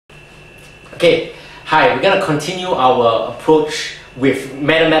Okay, hi, we're going to continue our approach with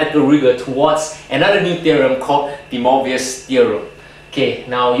mathematical rigor towards another new theorem called De Moivre's theorem. Okay,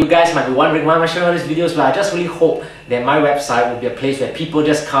 now you guys might be wondering why am I showing all these videos, but I just really hope that my website will be a place where people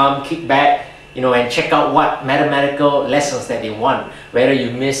just come, kick back, and check out what mathematical lessons that they want. Whether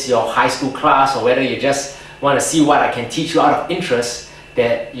you miss your high school class or whether you just want to see what I can teach you out of interest,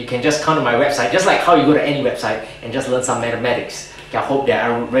 that you can just come to my website, just like how you go to any website and just learn some mathematics. I hope that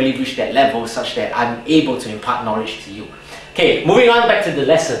I really reach that level such that I'm able to impart knowledge to you. Okay, moving on back to the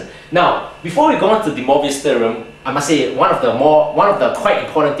lesson. Now, before we go on to De Moivre's theorem, I must say one of the quite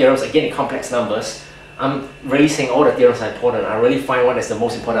important theorems, again in complex numbers. I'm really saying all the theorems are important. I really find one that's the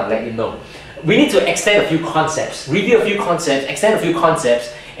most important. I'll let you know. We need to extend a few concepts, review a few concepts, extend a few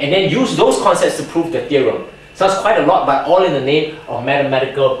concepts, and then use those concepts to prove the theorem. So that's quite a lot, but all in the name of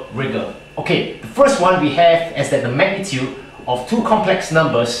mathematical rigor. Okay, the first one we have is that the magnitude of two complex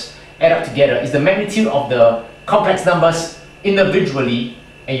numbers add up together is the magnitude of the complex numbers individually,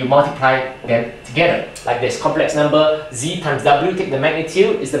 and you multiply them together. Like this complex number z times w, take the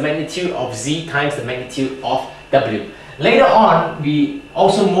magnitude, is the magnitude of z times the magnitude of w. Later on, we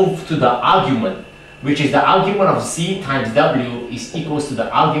also move to the argument, which is the argument of z times w is equals to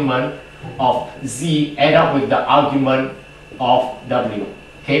the argument of z add up with the argument of w.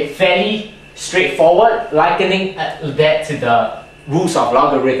 Okay, fairly straightforward, likening that to the rules of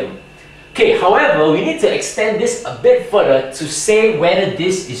logarithm. Okay, however, we need to extend this a bit further to say whether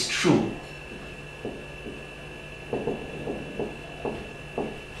this is true.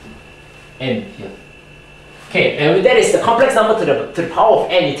 And here. Okay, and that is the complex number to the power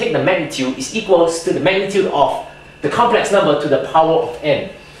of n. You take the magnitude is equals to the magnitude of the complex number to the power of n.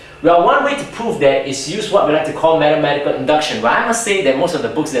 Well, one way to prove that is use what we like to call mathematical induction. But I must say that most of the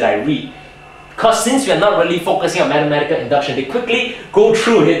books that I read, because since we are not really focusing on mathematical induction, they quickly go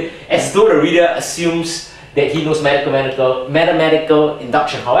through it as though the reader assumes that he knows mathematical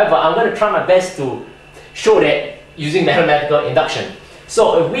induction. However, I'm going to try my best to show that using mathematical induction.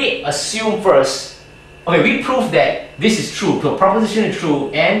 So if we assume first, okay, we prove that this is true. So a proposition is true,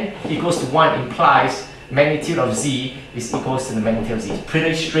 n equals to 1 implies magnitude of z is equals to the magnitude of z. It's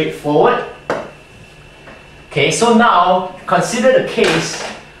pretty straightforward. Okay, so now consider the case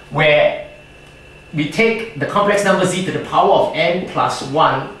where we take the complex number z to the power of n plus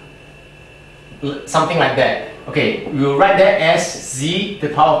 1, something like that. Okay, we will write that as z to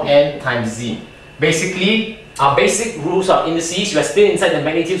the power of n times z. Basically, our basic rules of indices, we are still inside the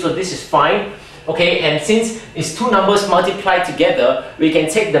magnitude, so this is fine. Okay, and since it's two numbers multiplied together, we can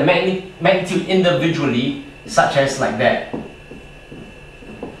take the magnitude individually, such as like that.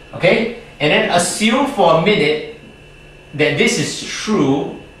 Okay, and then assume for a minute that this is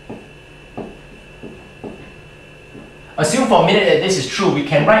true. Assume for a minute that this is true, we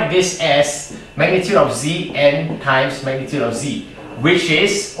can write this as magnitude of z n times magnitude of z, which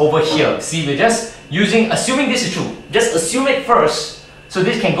is over here. See, we're just assuming this is true. Just assume it first, so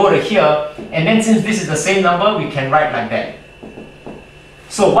this can go to here, and then since this is the same number, we can write like that.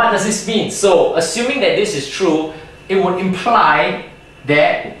 So what does this mean? So assuming that this is true, it would imply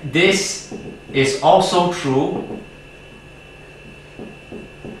that this is also true,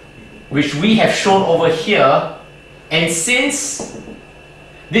 which we have shown over here. And since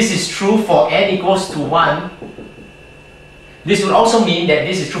this is true for n equals to 1, this would also mean that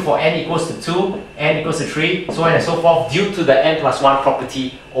this is true for n equals to 2, n equals to 3, so on and so forth, due to the n plus 1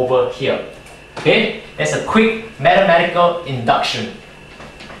 property over here. Okay, that's a quick mathematical induction,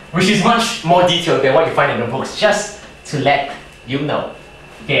 which is much more detailed than what you find in the books, just to let you know.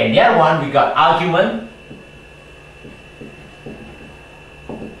 Okay, and the other one, we got argument.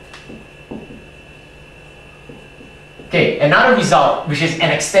 Okay, another result, which is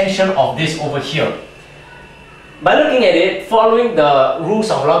an extension of this over here. By looking at it, following the rules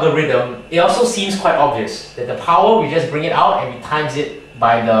of logarithm, it also seems quite obvious that the power, we just bring it out and we times it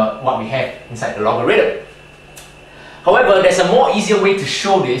by what we have inside the logarithm. However, there's a more easier way to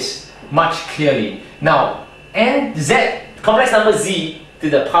show this much clearly. Now, complex number z to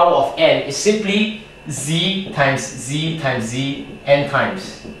the power of n is simply z times z times z n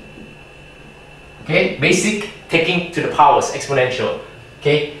times. Okay, basic taking to the powers, exponential.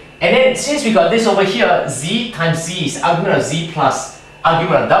 Okay, and then since we got this over here, z times z is argument of z plus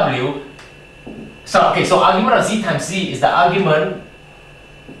argument of w. So argument of z times z is the argument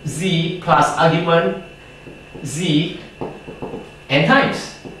z plus argument z n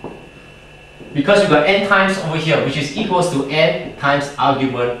times. Because we got n times over here, which is equals to n times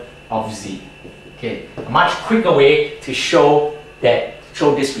argument of z. Okay, a much quicker way to show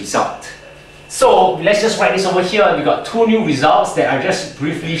this result. So let's just write this over here. We got two new results that I just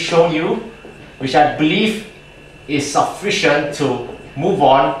briefly shown you. which I believe is sufficient to move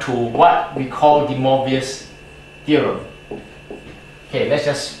on to what we call the Mobius theorem. Okay, let's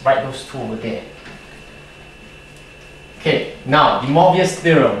just write those two over there. Okay, now the Mobius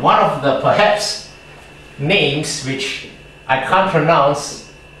theorem, one of the perhaps names which I can't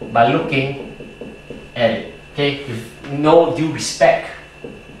pronounce by looking at it. Okay, with no due respect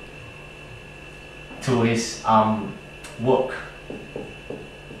to his work.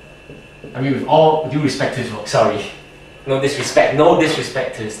 I mean, with all due respect to his work, sorry. No disrespect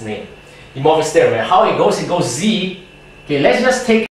to his name. The Mobius theorem, how it goes z. Okay, let's just take